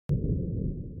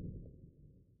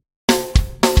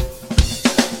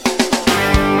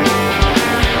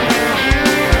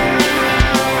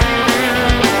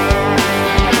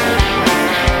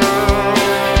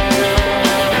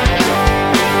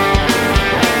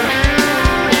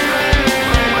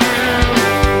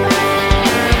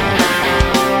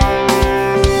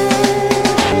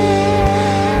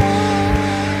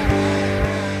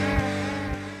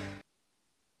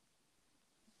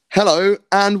Hello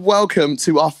and welcome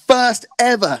to our first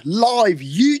ever live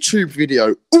YouTube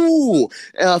video.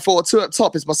 For two up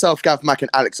top is myself, Gav Mack,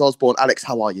 and Alex Osborne. Alex,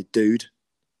 how are you, dude?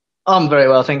 I'm very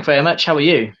well, thank you very much. How are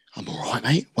you? I'm all right,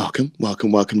 mate. Welcome,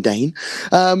 Dane.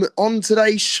 On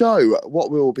today's show, what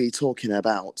we'll be talking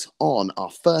about on our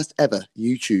first ever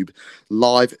YouTube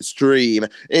live stream,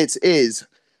 it is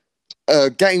a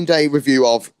game day review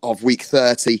of week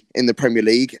 30 in the Premier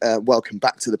League. Welcome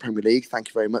back to the Premier League. Thank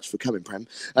you very much for coming, Prem.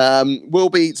 We'll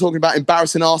be talking about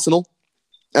embarrassing Arsenal.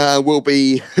 We'll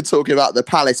be talking about the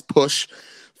Palace push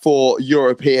for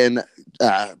European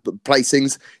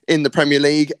placings in the Premier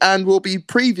League, and we'll be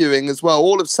previewing as well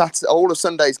all of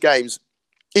Sunday's games,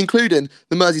 including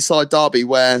the Merseyside derby,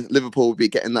 where Liverpool will be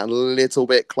getting that a little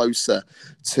bit closer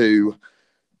to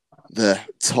the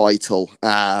title.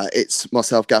 It's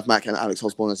myself, Gav Mack, and Alex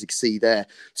Osborne, as you can see there.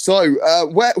 So, I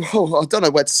don't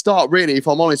know where to start, really, if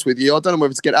I'm honest with you. I don't know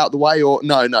whether to get out of the way or...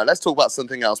 No, let's talk about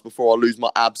something else before I lose my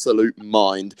absolute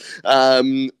mind.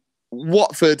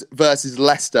 Watford versus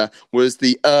Leicester was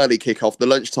the early kickoff, the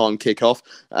lunchtime kickoff.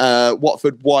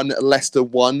 Watford won, Leicester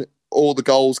won. All the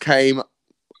goals came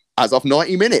as of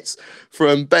 90 minutes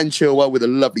from Ben Chilwell with a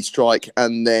lovely strike,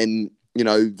 and then, you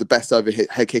know, the best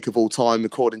overhead kick of all time,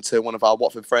 according to one of our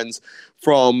Watford friends,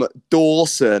 from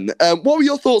Dawson. What were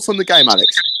your thoughts on the game,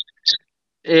 Alex?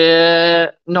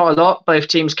 Not a lot. Both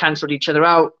teams cancelled each other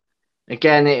out.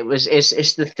 Again,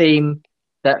 it's the theme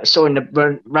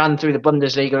that ran through the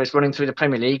Bundesliga. It's running through the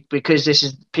Premier League, because this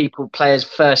is players'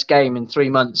 first game in 3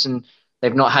 months, and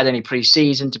they've not had any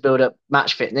pre-season to build up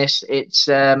match fitness. It's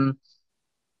the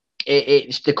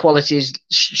quality is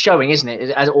showing, isn't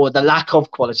it? Or the lack of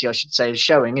quality, I should say, is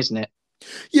showing, isn't it?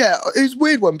 Yeah, it's a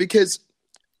weird one, because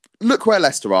look where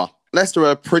Leicester are. Leicester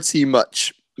are pretty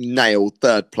much nailed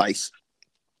third place.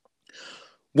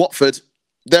 Watford,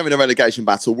 they're in a relegation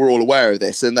battle. We're all aware of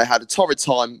this, and they had a torrid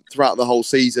time throughout the whole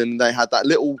season. They had that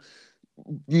little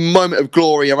moment of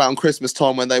glory around Christmas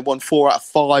time when they won 4 out of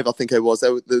 5, I think it was. They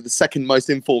were the second most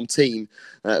informed team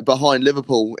behind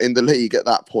Liverpool in the league at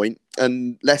that point.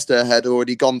 And Leicester had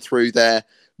already gone through their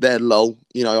lull.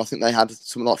 You know, I think they had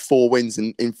something like 4 wins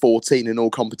in 14 in all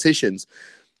competitions.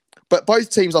 But both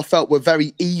teams, I felt, were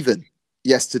very even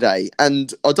yesterday.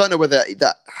 And I don't know whether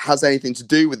that has anything to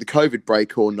do with the COVID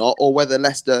break or not, or whether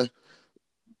Leicester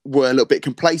were a little bit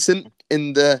complacent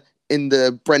in the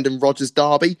Brendan Rodgers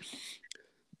derby.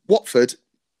 Watford,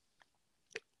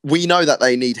 we know that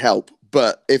they need help,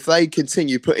 but if they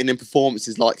continue putting in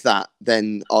performances like that,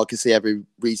 then I can see every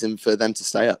reason for them to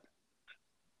stay up.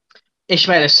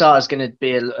 Ismaila Sarr is going to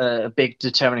be a big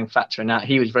determining factor in that.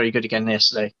 He was very good again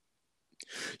yesterday.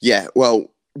 Yeah,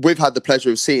 well, we've had the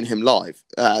pleasure of seeing him live,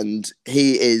 and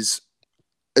he is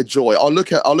a joy. I'll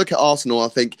look at Arsenal. I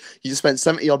think you just spent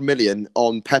 70-odd million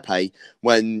on Pepe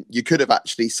when you could have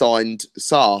actually signed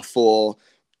Sarr for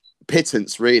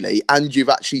pittance, really, and you've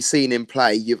actually seen him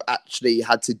play. You've actually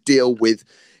had to deal with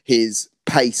his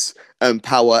pace and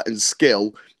power and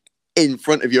skill in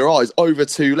front of your eyes over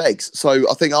 2 legs.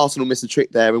 So I think Arsenal missed a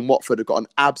trick there, and Watford have got an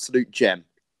absolute gem.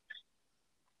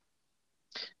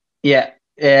 Yeah,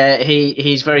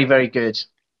 he's very, very good.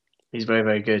 He's very,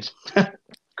 very good.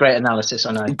 Great analysis,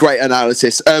 I know. Great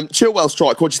analysis. Chilwell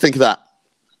strike, what do you think of that?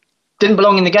 Didn't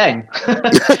belong in the game.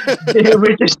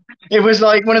 It was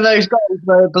like one of those goals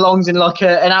where it belongs in like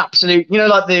an absolute, you know,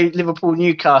 like the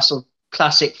Liverpool-Newcastle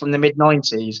classic from the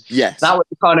mid-90s. Yes. That was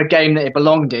the kind of game that it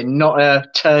belonged in, not a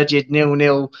turgid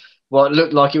 0-0, what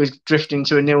looked like it was drifting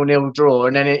to a 0-0 draw,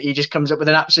 and then he just comes up with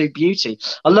an absolute beauty.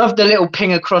 I love the little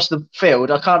ping across the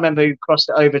field. I can't remember who crossed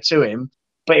it over to him,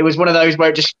 but it was one of those where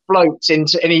it just floats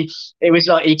into, and it was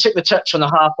like he took the touch on the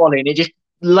half volley, and it just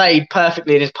laid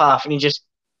perfectly in his path, and he just,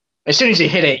 as soon as he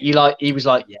hit it, he was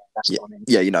like, yeah, that's gone in.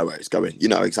 Yeah, you know where it's going. You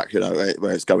know exactly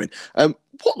where it's going.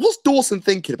 What's Dawson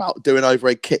thinking about doing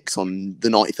overhead kicks on the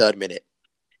 93rd minute?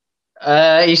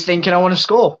 He's thinking, I want to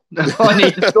score. I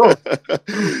need to score.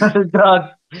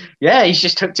 Yeah, he's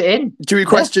just hooked it in. Do we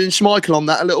question Schmeichel on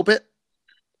that a little bit?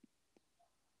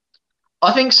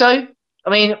 I think so. I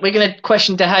mean, we're going to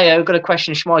question De Gea. We've got to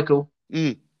question Schmeichel.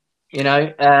 You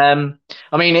know,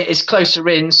 I mean, it's closer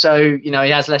in, so, you know,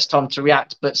 he has less time to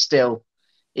react, but still,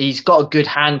 he's got a good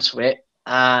hand to it,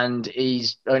 and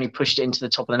he's only pushed it into the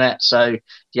top of the net. So,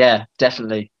 yeah,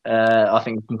 definitely. I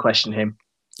think we can question him.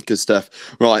 Good stuff.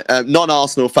 Right.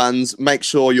 Non-Arsenal fans, make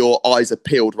sure your eyes are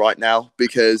peeled right now,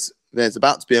 because there's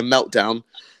about to be a meltdown.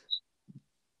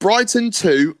 Brighton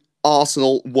 2,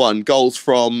 Arsenal 1. Goals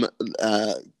from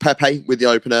Pepe with the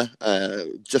opener,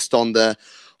 just on the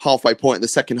halfway point in the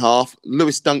second half.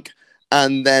 Lewis Dunk,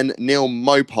 and then Neil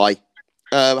Mopai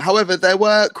However, there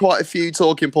were quite a few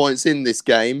talking points in this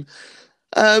game.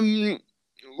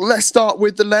 Let's start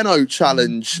with the Leno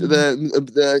challenge,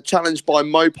 the challenge by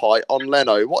Mopai on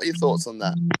Leno. What are your thoughts on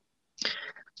that?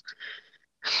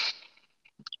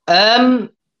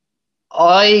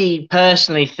 I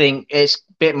personally think it's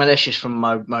a bit malicious from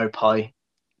Mopai,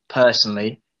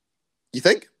 personally. You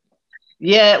think?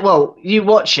 Yeah, well, you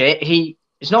watch it.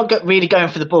 He's not really going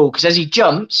for the ball because as he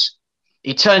jumps,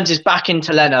 he turns his back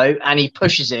into Leno and he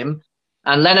pushes him.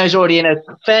 And Leno's already in a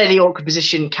fairly awkward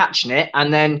position catching it.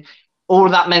 And then all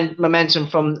of that momentum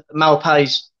from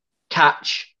Maupai's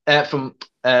catch, from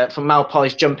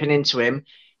Maupai's jumping into him,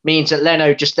 means that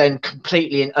Leno just then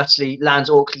completely and utterly lands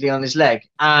awkwardly on his leg.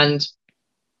 And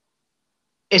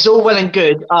it's all well and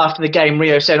good after the game,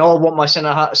 Rio saying, "Oh, I want my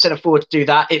centre forward to do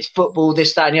that. It's football,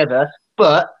 this, that, and the other."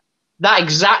 But that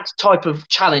exact type of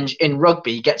challenge in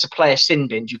rugby gets a player sin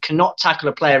binned. You cannot tackle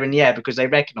a player in the air because they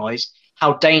recognise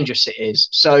how dangerous it is.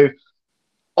 So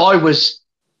I was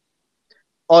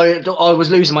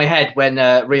losing my head when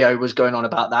Rio was going on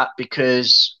about that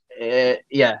because,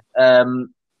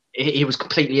 he was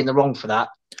completely in the wrong for that.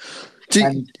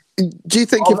 Do you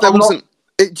think if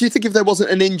there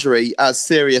wasn't an injury as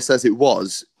serious as it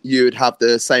was, you would have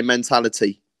the same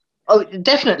mentality? Oh,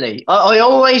 definitely. I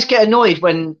always get annoyed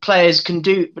when players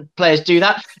do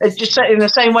that. It's just in the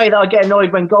same way that I get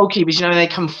annoyed when goalkeepers, they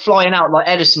come flying out like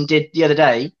Ederson did the other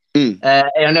day.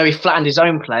 I know he flattened his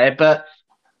own player, but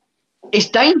it's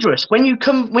dangerous when you've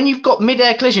got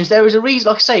mid-air collisions. There is a reason,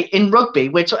 like I say, in rugby,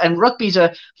 and rugby's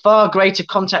a far greater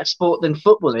contact sport than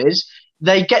football is.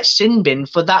 They get sin bin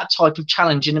for that type of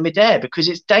challenge in the mid-air because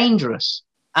it's dangerous,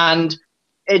 and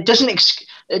it doesn't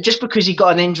just because he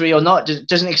got an injury or not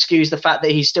doesn't excuse the fact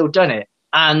that he's still done it.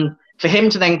 And for him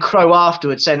to then crow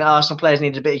afterwards saying that Arsenal players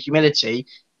needed a bit of humility,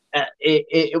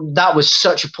 that was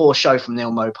such a poor show from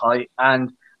Neal Maupay.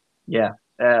 And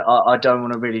I don't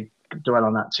want to really dwell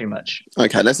on that too much.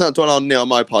 Okay, let's not dwell on Neal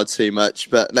Maupay too much,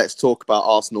 but let's talk about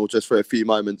Arsenal just for a few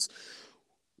moments.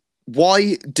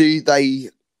 Why do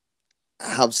they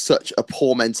have such a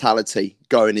poor mentality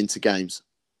going into games?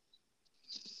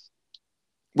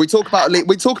 We talk about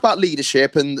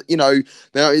leadership, and there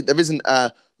isn't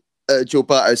a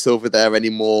Gilberto Silva there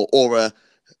anymore, or a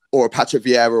Patrick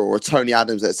Vieira, or a Tony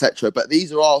Adams, etc. But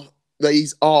these are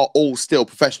all still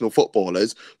professional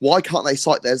footballers. Why can't they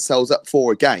psych themselves up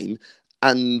for a game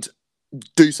and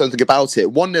do something about it?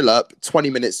 1-0 up, 20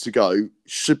 minutes to go,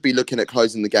 should be looking at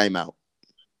closing the game out.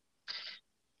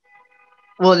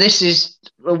 Well,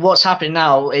 what's happening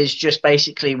now is just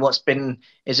basically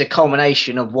is a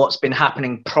culmination of what's been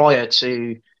happening prior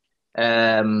to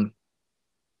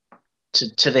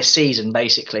this season,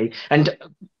 basically. And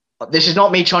this is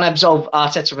not me trying to absolve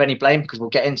Arteta of any blame because we'll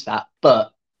get into that,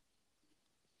 but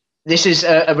this is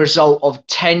a result of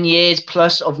 10 years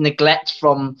plus of neglect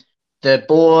from the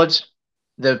board,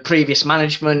 the previous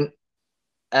management,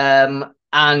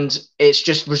 and it's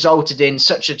just resulted in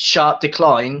such a sharp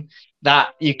decline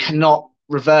that you cannot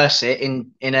reverse it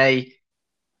in a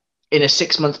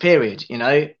 6-month period,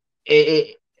 and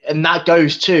that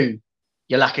goes to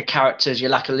your lack of characters, your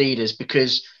lack of leaders,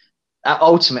 because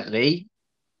ultimately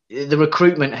the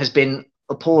recruitment has been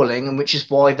appalling, and which is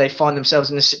why they find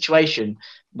themselves in this situation.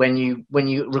 When you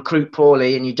recruit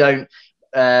poorly and you don't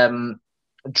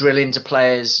drill into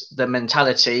players the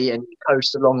mentality, and you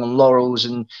coast along on laurels,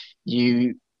 and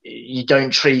you don't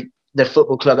treat the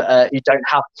football club, you don't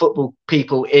have football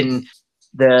people in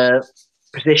the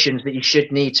positions that you should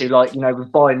need to, like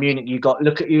with Bayern Munich, you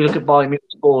look at Bayern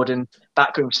Munich's board and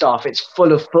backroom staff. It's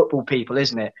full of football people,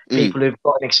 isn't it? People who've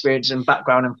got an experience and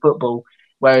background in football.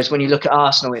 Whereas when you look at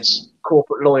Arsenal, it's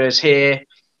corporate lawyers here,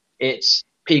 it's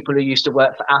people who used to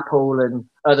work for Apple and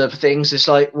other things. It's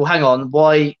like, well, hang on,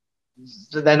 why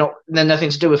they're nothing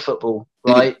to do with football,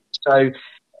 right? So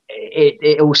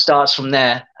it all starts from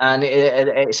there, and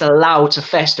it's allowed to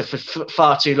fester for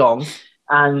far too long,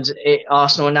 and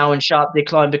Arsenal are now in sharp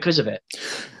decline because of it.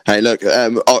 Hey, look,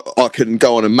 I couldn't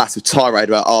go on a massive tirade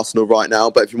about Arsenal right now,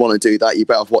 but if you want to do that, you're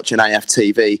better off watching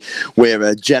AFTV. We're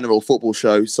a general football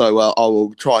show, so I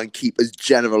will try and keep as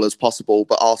general as possible,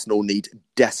 but Arsenal need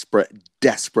desperate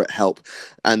help,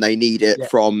 and they need it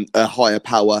from a higher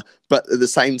power. But at the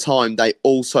same time, they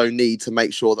also need to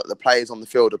make sure that the players on the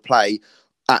field of play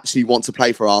actually want to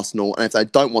play for Arsenal, and if they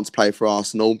don't want to play for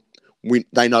Arsenal,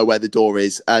 they know where the door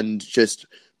is, and just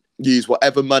use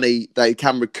whatever money they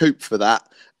can recoup for that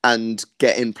and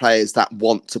get in players that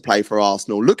want to play for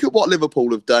Arsenal. Look at what Liverpool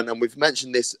have done, and we've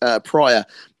mentioned this prior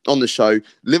on the show.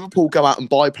 Liverpool go out and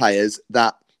buy players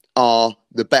that are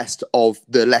the best of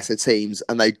the lesser teams,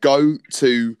 and they go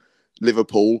to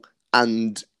Liverpool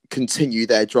and continue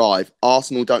their drive.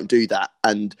 Arsenal don't do that.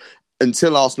 And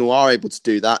until Arsenal are able to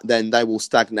do that, then they will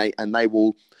stagnate and they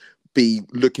will be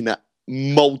looking at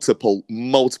multiple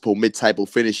mid-table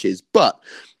finishes. But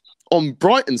on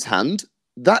Brighton's hand,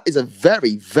 that is a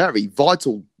very, very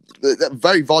vital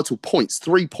points,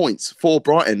 3 points for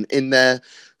Brighton in their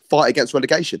fight against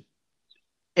relegation.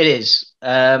 It is.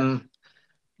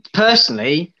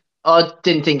 Personally, I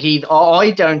don't think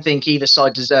either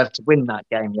side deserved to win that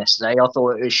game yesterday. I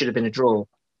thought it should have been a draw.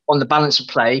 On the balance of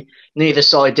play, neither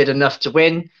side did enough to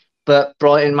win, but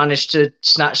Brighton managed to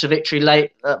snatch the victory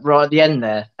late, right at the end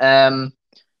there.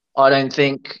 I don't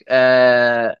think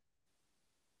Graham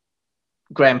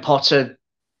Potter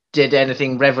did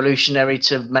anything revolutionary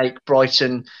to make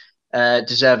Brighton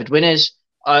deserved winners.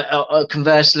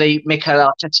 Conversely, Mikel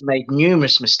Arteta made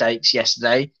numerous mistakes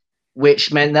yesterday,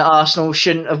 which meant that Arsenal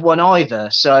shouldn't have won either.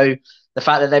 So the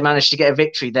fact that they managed to get a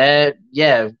victory there,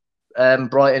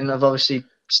 Brighton have obviously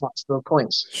snatched 4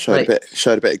 points. Showed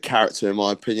a bit of character, in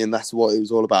my opinion. That's what it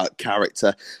was all about,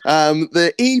 character.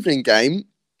 The evening game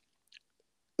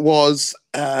was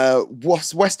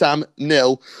West Ham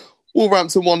 0,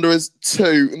 Wolverhampton Wanderers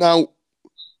 2. Now,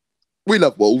 we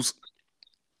love Wolves,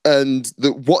 and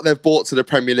what they've brought to the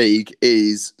Premier League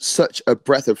is such a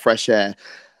breath of fresh air.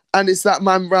 And it's that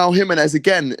man Raul Jimenez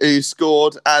again who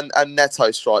scored, and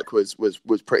Neto's strike was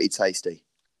pretty tasty.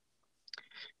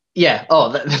 Yeah. Oh,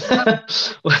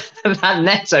 that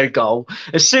Neto goal!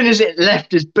 As soon as it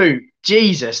left his boot,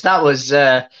 Jesus, that was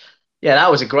that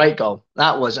was a great goal.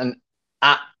 That was an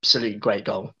absolute great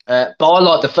goal. But I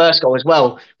like the first goal as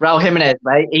well. Raul Jimenez,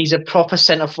 mate, he's a proper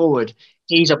centre forward.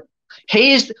 He is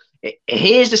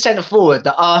the centre forward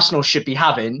that Arsenal should be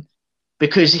having,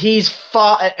 because he's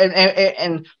far.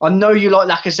 And I know you like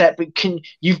Lacazette, but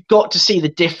you've got to see the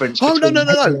difference between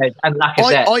Jimenez and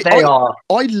Lacazette.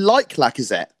 I like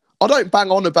Lacazette. I don't bang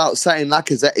on about saying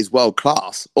Lacazette is world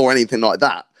class or anything like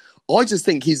that. I just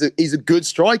think he's a good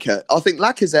striker. I think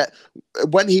Lacazette,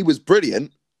 when he was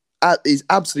brilliant at his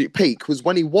absolute peak, was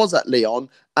when he was at Lyon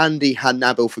and he had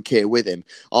Nabil Fekir with him.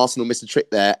 Arsenal missed a trick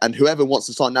there, and whoever wants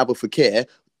to sign Nabil Fekir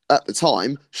at the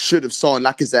time should have signed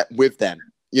Lacazette with them.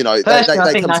 You know, personally,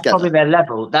 I think that's together. probably their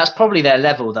level. That's probably their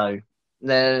level, though.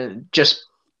 They're just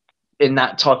in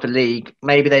that type of league.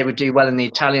 Maybe they would do well in the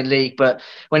Italian league, but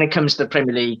when it comes to the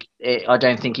Premier League, I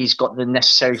don't think he's got the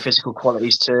necessary physical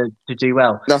qualities to do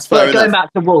well. That's fair enough. Going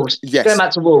back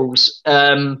to Wolves,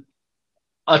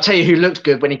 I'll tell you who looked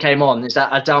good when he came on is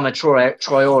that Adama Traore.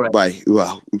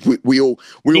 Well, we all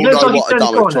know what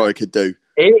Adama Traore could do.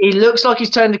 He looks like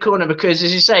he's turned the corner because,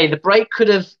 as you say, the break could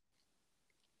have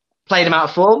played him out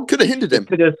of form. Could have hindered him.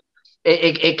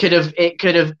 It could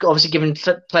have obviously given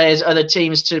players other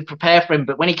teams to prepare for him.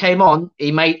 But when he came on,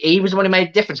 he was the one who made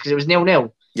the difference because it was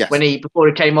 0-0 before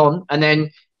he came on, and then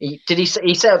he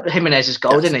set up Jimenez's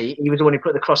goal, didn't he? He was the one who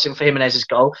put the cross in for Jimenez's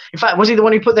goal. In fact, was he the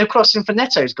one who put the cross in for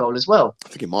Neto's goal as well? I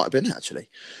think it might have been, actually.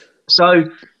 So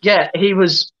yeah,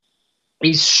 he's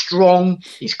strong,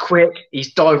 he's quick,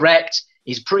 he's direct,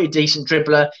 he's a pretty decent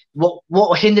dribbler.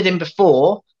 What hindered him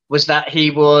before was that he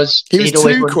was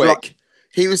too quick.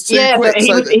 He was too quick.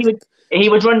 But he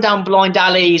would run down blind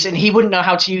alleys and he wouldn't know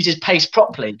how to use his pace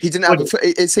properly. He didn't have.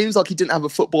 It seems like he didn't have a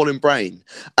footballing brain.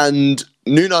 And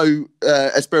Nuno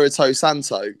Espirito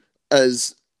Santo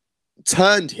has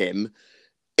turned him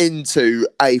into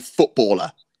a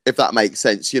footballer, if that makes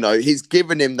sense. You know, he's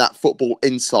given him that football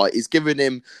insight. He's given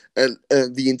him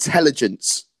the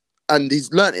intelligence. And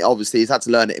he's learned it. Obviously, he's had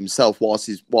to learn it himself whilst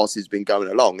he's been going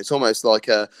along. It's almost like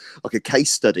a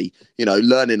case study, you know,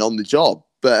 learning on the job,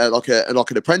 but like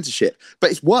an apprenticeship.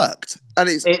 But it's worked, and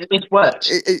it's worked.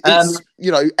 It's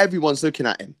you know, everyone's looking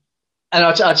at him. And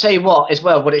I'll tell you what, as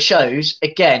well, what it shows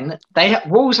again,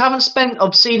 Wolves haven't spent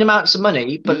obscene amounts of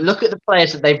money, but look at the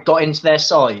players that they've got into their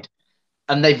side,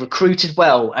 and they've recruited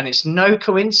well, and it's no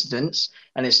coincidence,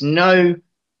 and it's no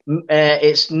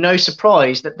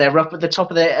surprise that they're up at the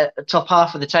top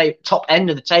half of the top end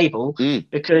of the table,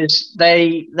 because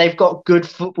they've got good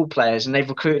football players and they've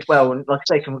recruited well. And like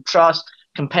I say,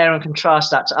 compare and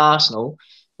contrast that to Arsenal,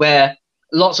 where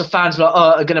lots of fans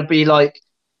are going to be like,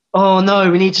 oh no,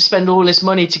 we need to spend all this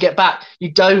money to get back.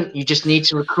 You don't. You just need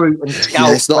to recruit and scout.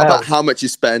 Yeah, it's not about how much you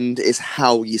spend; it's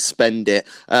how you spend it.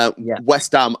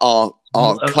 West Ham are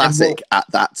classic at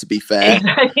that, to be fair.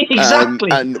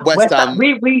 Exactly. And West Ham,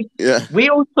 we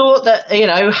all thought that, you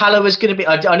know, Haller was going to be.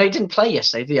 I know he didn't play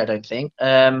yesterday, did he? I don't think.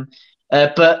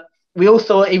 But we all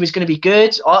thought he was going to be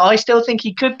good. I still think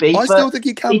he could be. I still think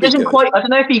he can. He doesn't quite. I don't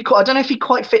know if he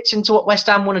quite fits into what West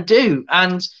Ham want to do.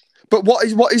 And But what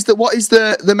is the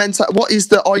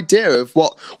idea of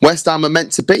what West Ham are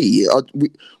meant to be?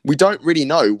 We don't really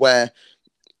know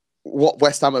what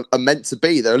West Ham are meant to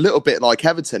be. They're a little bit like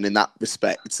Everton in that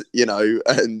respect,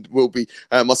 and we'll be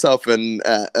myself and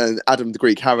Adam the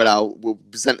Greek Harrow will be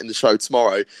presenting the show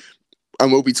tomorrow,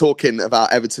 and we'll be talking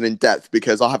about Everton in depth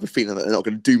because I have a feeling that they're not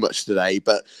going to do much today.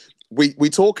 But we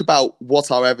talk about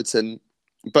what are Everton,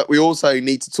 but we also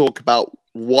need to talk about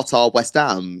what are West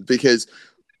Ham, because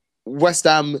West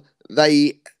Ham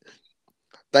they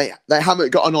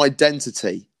haven't got an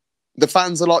identity. The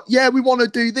fans are like, yeah, we want to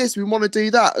do this, we want to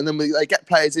do that. And then they get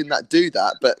players in that do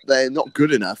that, but they're not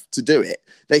good enough to do it.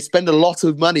 They spend a lot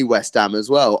of money, West Ham, as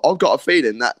well. I've got a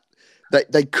feeling that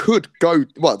they could go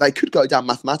down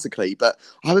mathematically, but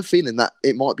I have a feeling that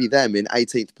it might be them in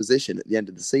 18th position at the end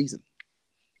of the season.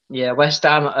 Yeah, West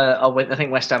Ham, I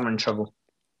think West Ham are in trouble,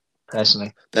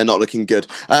 personally. They're not looking good.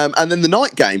 And then the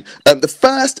night game, the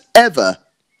first ever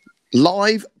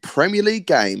live Premier League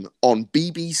game on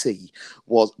BBC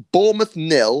was Bournemouth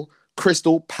 0,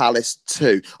 Crystal Palace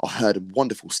 2. I heard a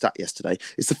wonderful stat yesterday.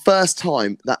 It's the first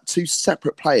time that two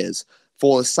separate players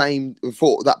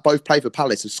that both play for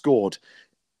Palace have scored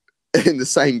in the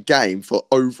same game for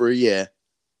over a year.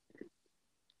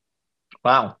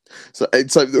 Wow. So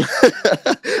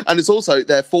and it's also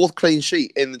their fourth clean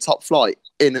sheet in the top flight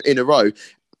in a row.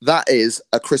 That is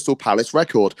a Crystal Palace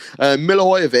record.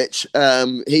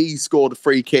 Milivojevic, he scored a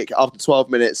free kick after 12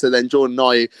 minutes, and then Jordan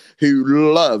Ayew,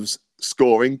 who loves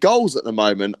scoring goals at the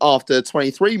moment, after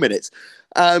 23 minutes.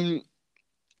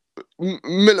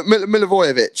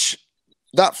 Milivojevic,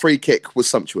 that free kick was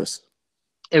sumptuous.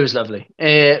 It was lovely.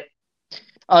 I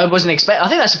wasn't expecting. I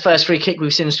think that's the first free kick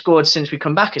we've seen scored since we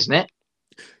come back, isn't it?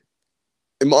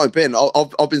 It might have been.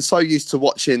 I've been so used to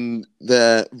watching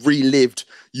the relived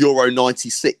Euro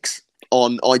 96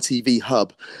 on ITV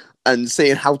Hub and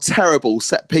seeing how terrible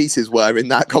set pieces were in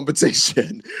that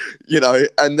competition,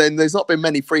 and then there's not been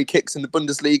many free kicks in the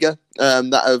Bundesliga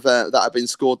that have been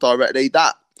scored directly.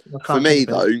 That, for me,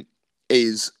 though,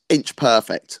 is inch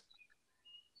perfect.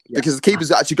 Yeah. Because the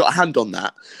keeper's actually got a hand on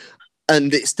that.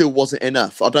 And it still wasn't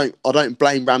enough. I don't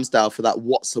blame Ramsdale for that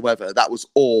whatsoever. That was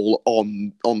all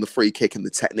on the free kick and the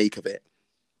technique of it.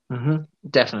 Mm-hmm.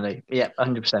 Definitely, yeah,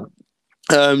 100%.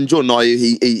 Jordan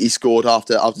Ayew, he scored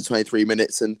after 23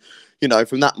 minutes, and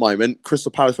from that moment,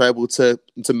 Crystal Palace were able to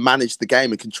manage the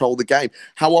game and control the game.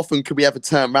 How often could we ever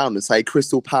turn around and say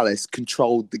Crystal Palace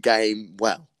controlled the game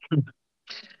well?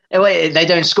 They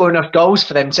don't score enough goals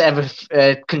for them to ever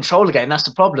control the game. That's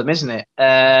the problem, isn't it?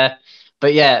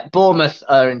 But yeah, Bournemouth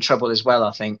are in trouble as well. I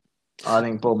think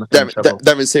Bournemouth are in trouble.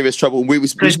 They're in serious trouble. We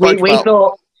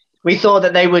thought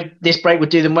that this break would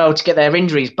do them well to get their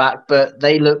injuries back, but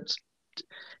they looked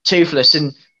toothless.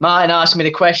 And Martin asked me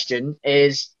the question: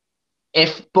 is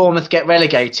if Bournemouth get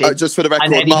relegated? Just for the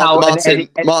record,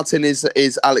 Martin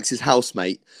is Alex's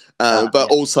housemate,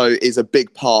 but also is a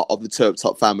big part of the Turp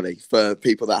Top family. For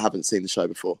people that haven't seen the show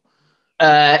before.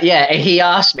 He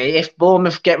asked me if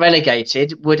Bournemouth get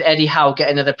relegated, would Eddie Howe get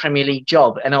another Premier League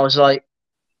job? And I was like,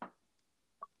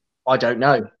 I don't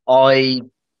know. I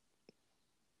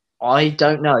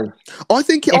don't know. I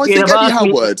think Eddie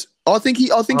Howe would. I think he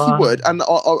would, and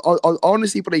I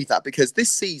honestly believe that, because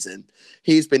this season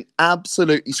he has been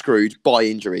absolutely screwed by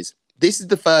injuries. This is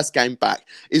the first game back.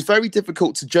 It's very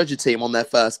difficult to judge a team on their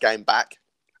first game back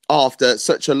after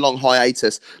such a long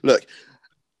hiatus. Look,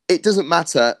 it doesn't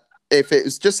matter. If it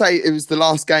was, just say it was the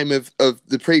last game of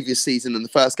the previous season and the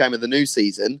first game of the new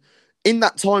season, in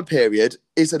that time period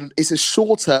it's a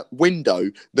shorter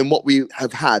window than what we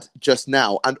have had just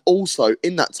now. And also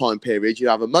in that time period, you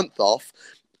have a month off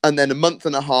and then a month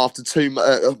and a half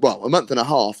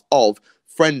of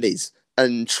friendlies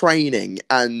and training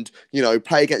and,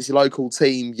 play against your local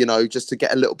team, just to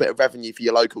get a little bit of revenue for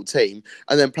your local team,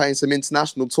 and then playing some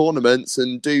international tournaments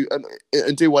and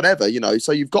do whatever,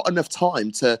 so you've got enough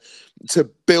time to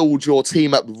build your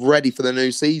team up ready for the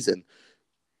new season.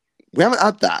 We haven't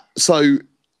had that. So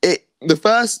the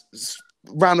first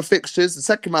round of fixtures, the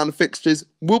second round of fixtures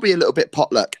will be a little bit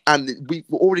potluck. And we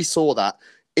already saw that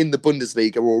in the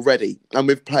Bundesliga already. And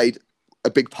we've played a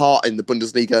big part in the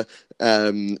Bundesliga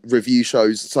review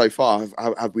shows so far,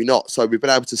 have we not? So we've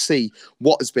been able to see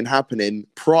what has been happening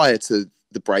prior to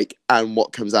the break and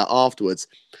what comes out afterwards.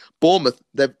 Bournemouth,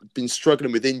 they've been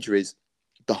struggling with injuries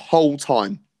the whole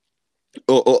time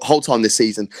this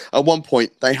season. At one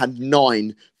point, they had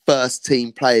 9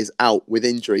 first-team players out with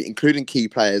injury, including key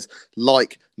players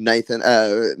like Nathan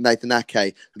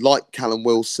Ake, like Callum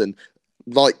Wilson,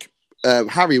 like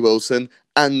Harry Wilson,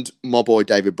 and my boy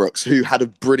David Brooks, who had a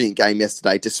brilliant game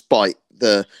yesterday, despite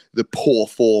the poor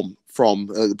form from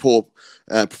the poor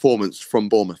performance from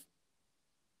Bournemouth?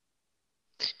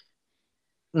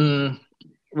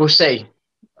 We'll see.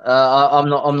 I'm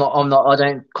not. I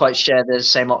don't quite share the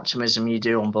same optimism you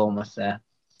do on Bournemouth there.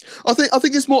 I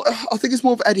think it's more. I think it's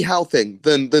more of an Eddie Howe thing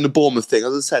than a Bournemouth thing.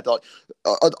 As I said, like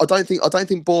I don't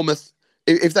think Bournemouth,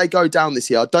 if they go down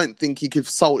this year, I don't think you could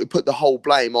put the whole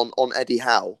blame on Eddie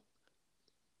Howe.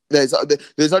 There's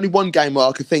only one game where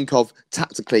I could think of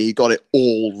tactically he got it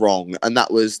all wrong, and that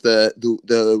was the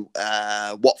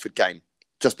Watford game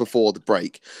just before the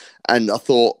break, and I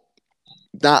thought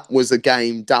that was a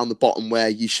game down the bottom where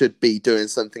you should be doing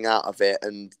something out of it,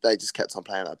 and they just kept on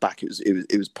playing that back. It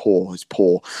was poor. It was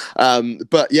poor.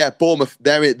 But yeah, Bournemouth,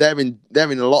 they're in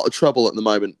a lot of trouble at the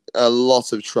moment. A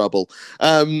lot of trouble.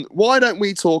 Why don't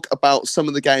we talk about some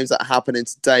of the games that are happening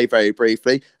today very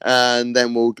briefly, and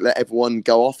then we'll let everyone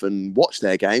go off and watch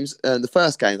their games. And the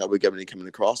first game that we're going to be coming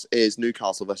across is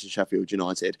Newcastle versus Sheffield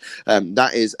United.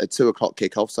 That is a 2:00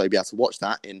 kickoff, so you'll be able to watch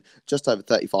that in just over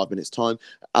 35 minutes time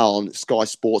on Sky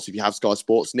Sports if you have Sky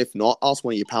Sports, and if not, ask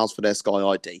one of your pals for their Sky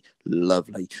ID.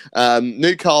 Lovely.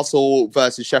 Newcastle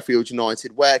versus Sheffield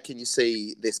United. Where can you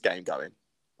see this game going?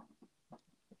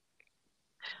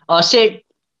 I see.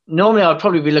 Normally, I'd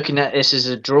probably be looking at this as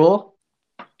a draw.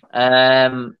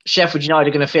 Sheffield United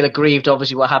are going to feel aggrieved,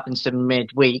 obviously, what happens to them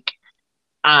midweek.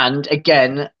 And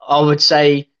again, I would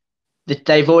say that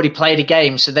they've already played a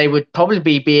game, so they would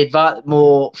probably be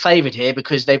more favoured here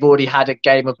because they've already had a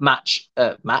game of match,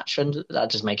 and that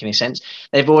doesn't make any sense.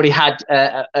 They've already had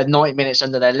 90 minutes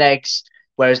under their legs,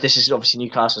 whereas this is obviously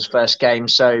Newcastle's first game.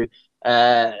 So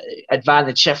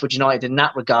advantage Sheffield United in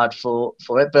that regard for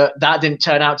it, but that didn't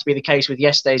turn out to be the case with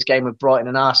yesterday's game with Brighton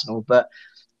and Arsenal. But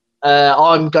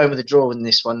I'm going with a draw in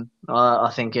this one.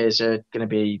 I think it's going to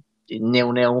be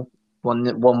 0-0,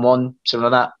 1-1,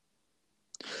 something like that.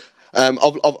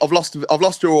 I've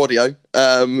lost your audio,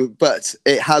 but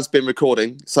it has been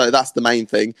recording, so that's the main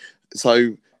thing.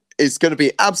 So it's going to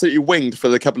be absolutely winged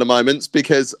for a couple of moments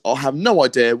because I have no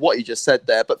idea what you just said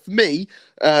there. But for me,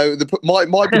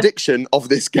 my prediction of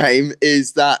this game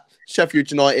is that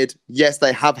Sheffield United, yes,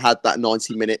 they have had that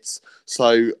 90 minutes.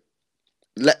 So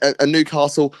a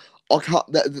Newcastle, I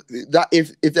can't. That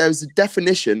if there's a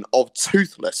definition of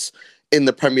toothless in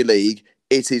the Premier League,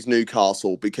 it is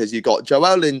Newcastle, because you got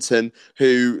Joelinton,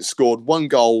 who scored 1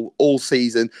 goal all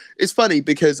season. It's funny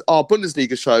because our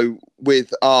Bundesliga show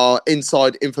with our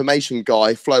inside information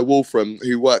guy, Flo Wolfram,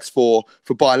 who works for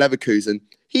Bayer Leverkusen,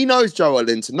 he knows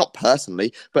Joelinton, not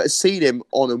personally, but has seen him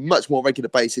on a much more regular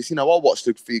basis. You know, I watched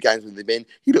a few games with him in.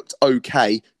 He looked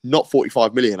okay, not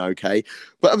 45 million okay.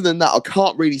 But other than that, I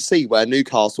can't really see where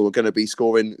Newcastle are going to be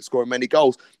scoring many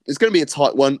goals. It's going to be a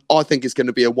tight one. I think it's going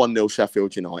to be a 1-0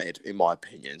 Sheffield United, in my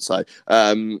opinion. So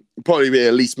probably be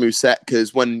Elise Mousset,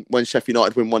 because when Sheffield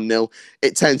United win 1-0,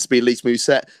 it tends to be Elise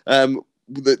Mousset.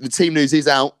 The team news is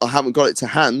out. I haven't got it to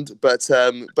hand, but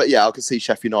yeah, I can see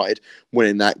Sheffield United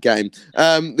winning that game.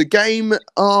 The game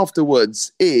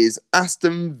afterwards is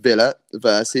Aston Villa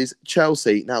versus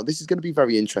Chelsea. Now, this is going to be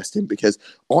very interesting because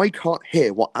I can't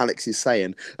hear what Alex is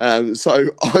saying. So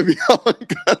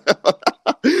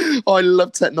I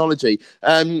love technology.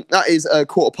 That is a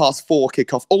 4:15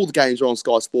 kickoff. All the games are on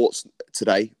Sky Sports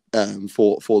today,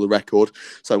 for the record.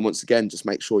 So once again, just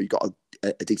make sure you got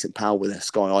a decent pal with their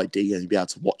Sky ID and you'll be able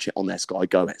to watch it on their Sky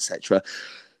Go, etc.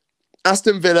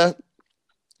 Aston Villa,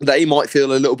 they might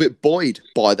feel a little bit buoyed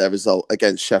by their result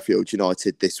against Sheffield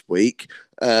United this week,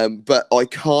 but I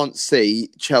can't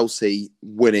see Chelsea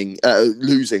losing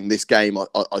this game.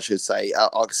 I should say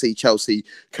I can see Chelsea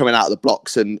coming out of the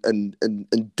blocks and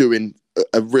doing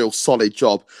a real solid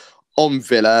job on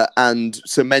Villa and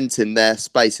cementing their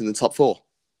space in the top 4.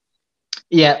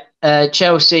 Yeah,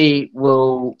 Chelsea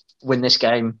will win this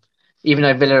game, even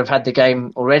though Villa have had the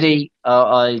game already.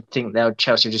 I think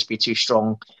Chelsea will just be too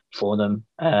strong for them,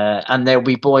 and they'll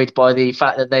be buoyed by the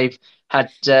fact that they've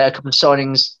had a couple of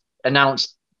signings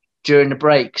announced during the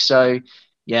break. So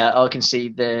yeah, I can see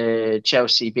the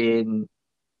Chelsea being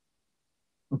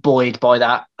buoyed by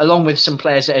that, along with some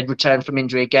players that had returned from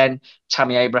injury again,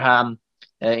 Tammy Abraham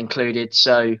included.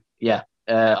 So yeah,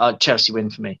 Chelsea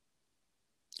win for me.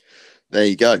 There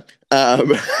you go. And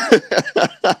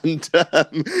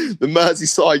the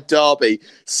Merseyside derby,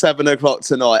 7:00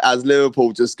 tonight, as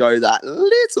Liverpool just go that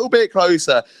little bit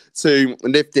closer to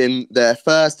lifting their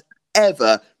first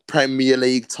ever Premier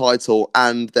League title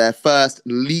and their first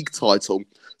league title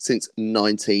since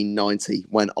 1990,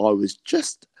 when I was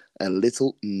just a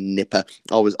little nipper.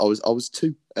 I was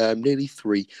 2, nearly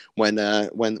 3 when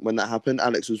that happened.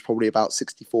 Alex was probably about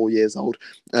 64 years old.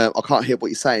 I can't hear what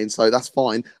you're saying, so that's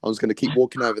fine. I was going to keep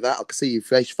walking over that. I can see your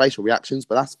facial reactions,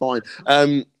 but that's fine.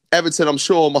 Everton, I'm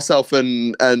sure myself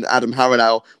and Adam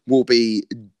Harrell will be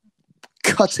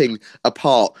cutting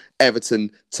apart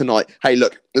Everton tonight. Hey,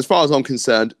 look, as far as I'm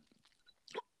concerned,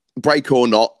 break or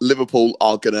not, Liverpool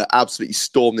are going to absolutely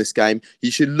storm this game.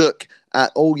 You should look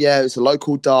at, it's a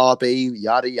local derby,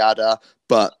 yada, yada.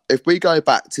 But if we go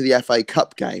back to the FA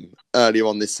Cup game earlier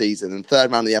on this season, and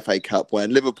third round of the FA Cup,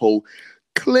 when Liverpool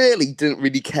clearly didn't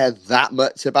really care that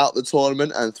much about the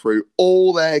tournament and threw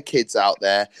all their kids out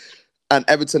there, and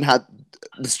Everton had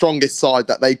the strongest side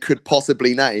that they could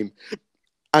possibly name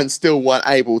and still weren't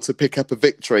able to pick up a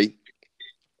victory.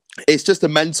 It's just a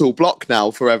mental block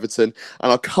now for Everton,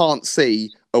 and I can't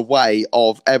see a way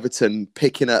of Everton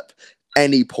picking up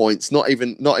any points, not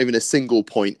even a single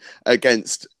point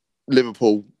against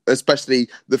Liverpool, especially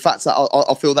the fact that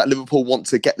I feel that Liverpool want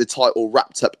to get the title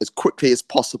wrapped up as quickly as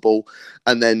possible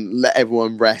and then let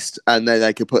everyone rest, and then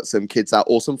they could put some kids out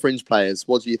or some fringe players.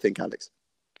 What do you think, Alex?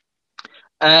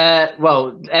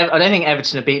 Well, I don't think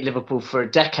Everton have beat Liverpool for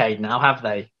a decade now, have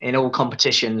they? In all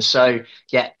competitions. So,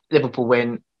 yeah, Liverpool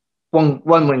win. One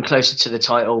win closer to the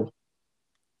title.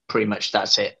 Pretty much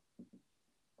that's it.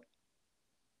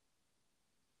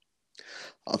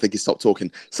 I think he stopped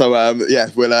talking. So,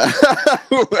 we'll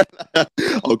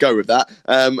I'll go with that.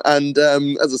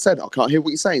 As I said, I can't hear what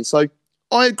you're saying. So,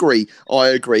 I agree.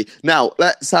 Now,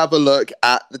 let's have a look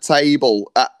at the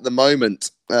table at the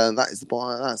moment. That's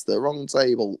the wrong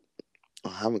table. I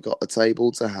haven't got a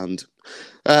table to hand.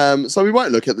 So we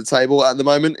won't look at the table at the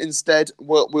moment. Instead,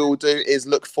 what we'll do is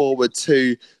look forward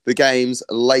to the games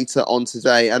later on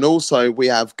today. And also, we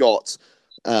have got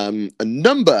a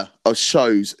number of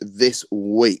shows this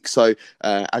week. So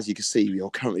as you can see, you're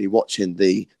currently watching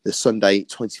the Sunday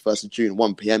 21st of June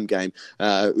 1 p.m. game.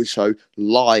 We show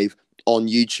live on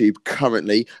YouTube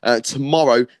currently.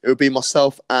 Tomorrow, it will be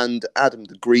myself and Adam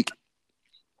the Greek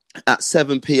at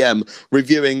 7 p.m.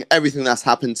 reviewing everything that's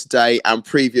happened today and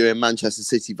previewing Manchester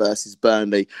City versus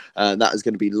Burnley. That is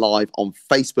going to be live on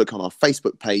Facebook, on our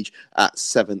Facebook page at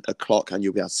 7 o'clock, and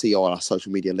you'll be able to see all our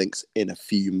social media links in a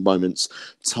few moments'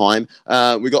 time.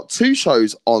 We've got 2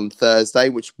 shows on Thursday,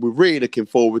 which we're really looking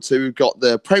forward to. We've got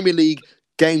the Premier League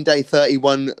Game Day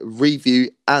 31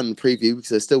 review and preview, because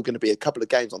there's still going to be a couple of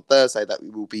games on Thursday that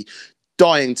we will be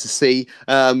dying to see.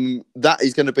 That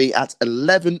is going to be at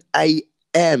 11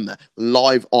 a.m.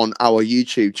 live on our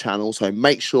YouTube channel. So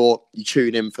make sure you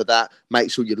tune in for that. Make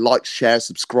sure you like, share,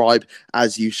 subscribe,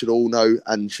 as you should all know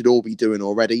and should all be doing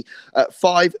already. At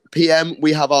 5 p.m.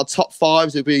 we have our top 5s.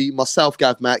 It'll be myself,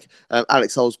 Gav Mack,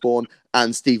 Alex Osborne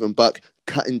and Stephen Buck,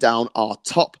 cutting down our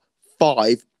top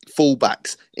 5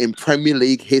 fullbacks in Premier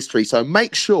League history. So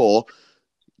make sure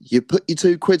you put your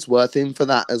 £2 worth in for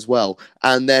that as well.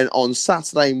 And then on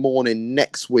Saturday morning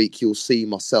next week, you'll see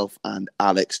myself and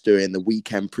Alex doing the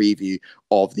weekend preview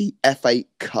of the FA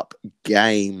Cup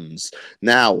games.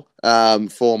 Now,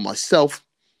 for myself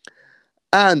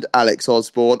and Alex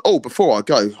Osborne. Oh, before I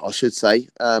go, I should say,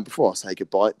 before I say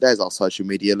goodbye, there's our social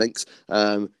media links.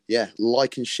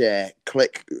 Like and share,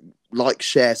 like,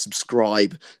 share,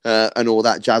 subscribe, and all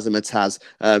that jazz.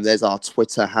 There's our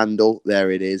Twitter handle.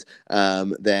 There it is.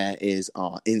 There is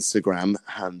our Instagram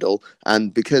handle.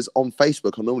 And because on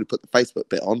Facebook, I normally put the Facebook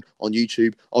bit on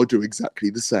YouTube, I'll do exactly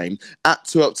the same. At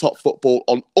 2 Up Top Football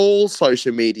on all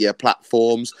social media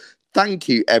platforms. Thank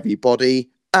you, everybody,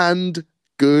 and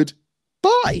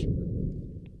goodbye.